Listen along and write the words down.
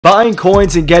Buying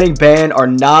coins and getting banned are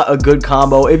not a good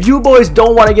combo. If you boys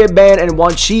don't want to get banned and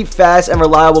want cheap, fast, and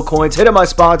reliable coins, hit up my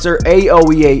sponsor,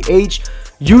 AOEAH.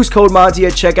 Use code Monty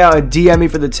at checkout and DM me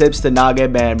for the tips to not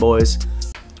get banned, boys.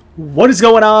 What is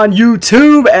going on,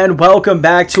 YouTube? And welcome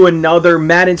back to another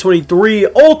Madden 23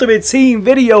 Ultimate Team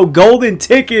video. Golden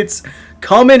tickets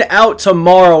coming out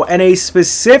tomorrow, and a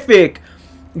specific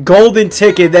golden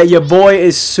ticket that your boy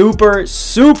is super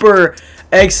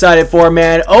excited for,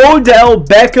 man. Odell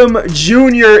Beckham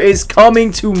Jr. is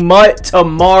coming to MUT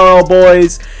tomorrow,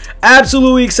 boys.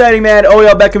 Absolutely exciting, man.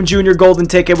 Odell Beckham Jr. golden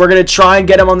ticket. We're going to try and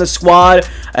get him on the squad.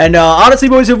 And honestly,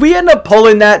 boys, if we end up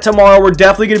pulling that tomorrow, we're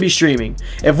definitely going to be streaming.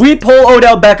 If we pull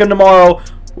Odell Beckham tomorrow,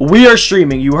 we are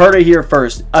streaming. You heard it here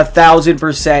first.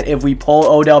 1000%. If we pull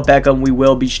Odell Beckham, we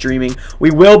will be streaming.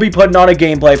 We will be putting on a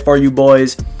gameplay for you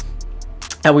boys.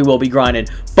 And we will be grinding.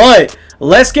 But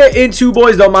let's get into,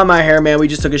 boys, don't mind my hair, man. We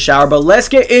just took a shower. But let's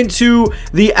get into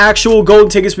the actual golden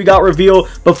tickets we got revealed.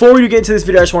 Before we get into this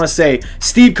video, I just want to say,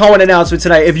 Steve Cohen announcement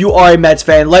tonight. If you are a Mets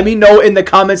fan, let me know in the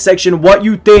comment section what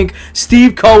you think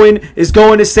Steve Cohen is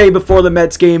going to say before the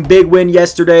Mets game. Big win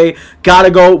yesterday.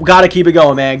 Gotta keep it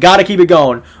going, man. Gotta keep it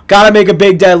going. Gotta make a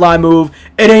big deadline move.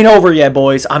 It ain't over yet,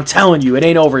 boys. I'm telling you, it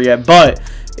ain't over yet. But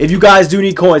if you guys do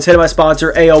need coins, hit my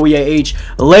sponsor,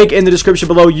 AOEAH. Link in the description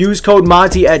below. Use code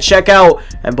Monty at checkout.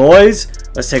 And boys,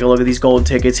 let's take a look at these golden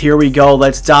tickets. Here we go.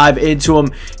 Let's dive into them.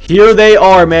 Here they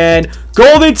are, man.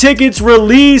 Golden tickets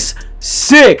release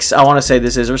 6. I want to say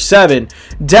this is, or 7.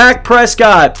 Dak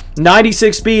Prescott,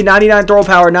 96 speed, 99 throw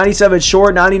power, 97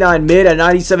 short, 99 mid, and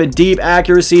 97 deep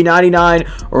accuracy, 99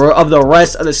 of the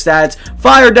rest of the stats.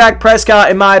 Fire Dak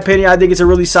Prescott, in my opinion. I think it's a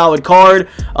really solid card.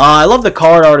 I love the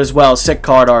card art as well. Sick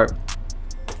card art.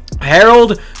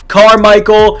 Harold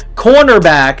Carmichael,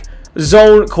 cornerback.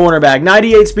 Zone cornerback,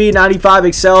 98 speed, 95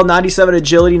 excel, 97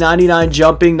 agility, 99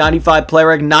 jumping, 95 play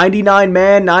rec, 99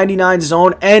 man, 99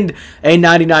 zone, and a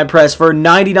 99 press for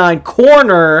 99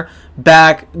 corner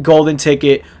back golden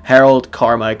ticket. Harold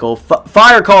Carmichael,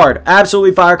 fire card,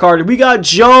 absolutely fire card. We got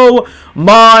Joe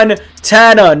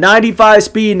Montana, 95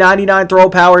 speed, 99 throw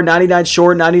power, 99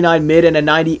 short, 99 mid, and a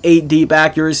 98 deep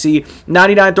accuracy,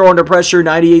 99 throw under pressure,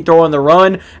 98 throw on the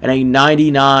run, and a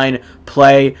 99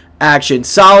 play action.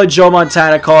 Solid Joe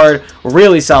Montana card.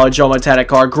 Really solid Joe Montana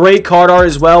card. Great card art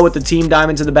as well with the team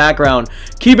diamonds in the background.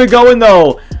 Keep it going,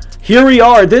 though. Here we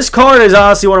are. This card is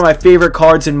honestly one of my favorite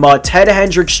cards in MUT. Ted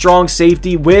Hendricks, strong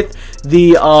safety with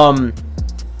the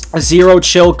Zero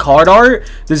Chill card art.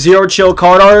 The Zero Chill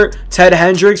card art. Ted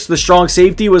Hendricks, the strong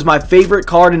safety, was my favorite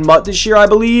card in MUT this year, I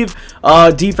believe.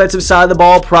 Defensive side of the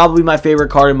ball, probably my favorite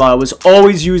card in MUT. I was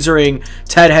always using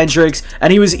Ted Hendricks,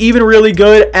 and he was even really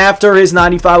good after his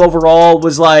 95 overall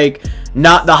was like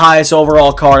not the highest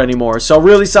overall card anymore. So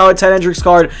really solid Ted Hendricks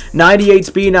card. 98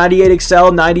 speed, 98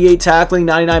 excel, 98 tackling,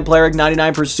 99 play rec,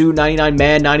 99 pursuit, 99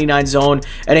 man, 99 zone,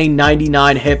 and a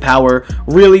 99 hit power.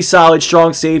 Really solid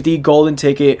strong safety golden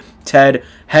ticket Ted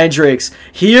Hendricks.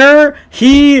 Here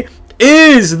he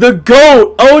is, the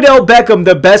GOAT, Odell Beckham,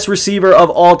 the best receiver of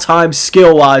all time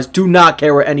skill-wise. Do not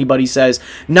care what anybody says.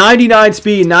 99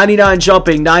 speed, 99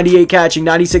 jumping, 98 catching,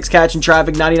 96 catch in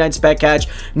traffic, 99 spec catch,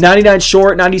 99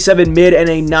 short, 97 mid, and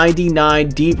a 99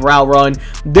 deep route run.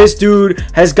 This dude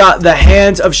has got the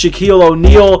hands of Shaquille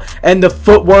O'Neal and the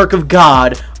footwork of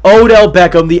God. Odell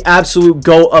Beckham, the absolute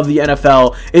GOAT of the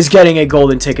NFL, is getting a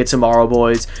golden ticket tomorrow,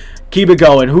 boys. Keep it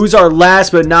going. Who's our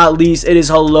last but not least? It is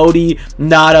Haloti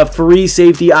Nada, free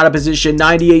safety out of position,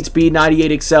 98 speed,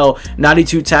 98 excel,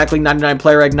 92 tackling, 99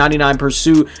 play rec, 99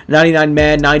 pursuit, 99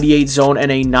 man, 98 zone, and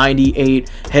a 98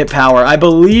 hit power. I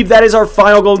believe that is our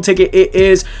final golden ticket. It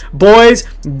is. Boys,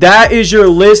 that is your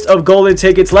list of golden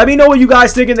tickets. Let me know what you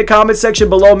guys think in the comment section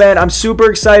below, man. I'm super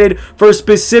excited for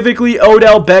specifically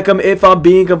Odell Beckham, if I'm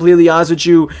being completely honest with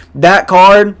you. That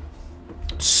card,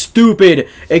 stupid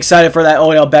excited for that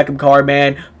Odell Beckham card,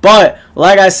 man. But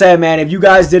like I said, man, if you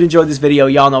guys did enjoy this video,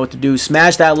 y'all know what to do.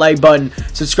 Smash that like button,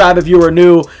 subscribe if you are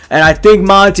new, and I think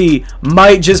Monty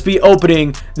might just be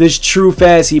opening this true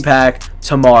fantasy pack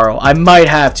tomorrow. I might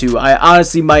have to. I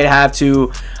honestly might have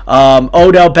to.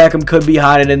 Odell Beckham could be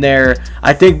hiding in there.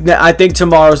 I think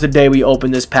tomorrow's the day we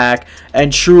open this pack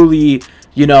and truly,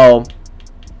 you know,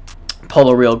 pull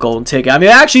a real golden ticket. I mean,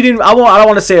 I actually didn't. I don't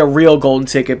want to say a real golden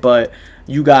ticket, but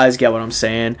you guys get what I'm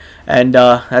saying. And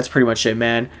that's pretty much it,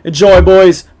 man. Enjoy,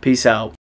 boys. Peace out.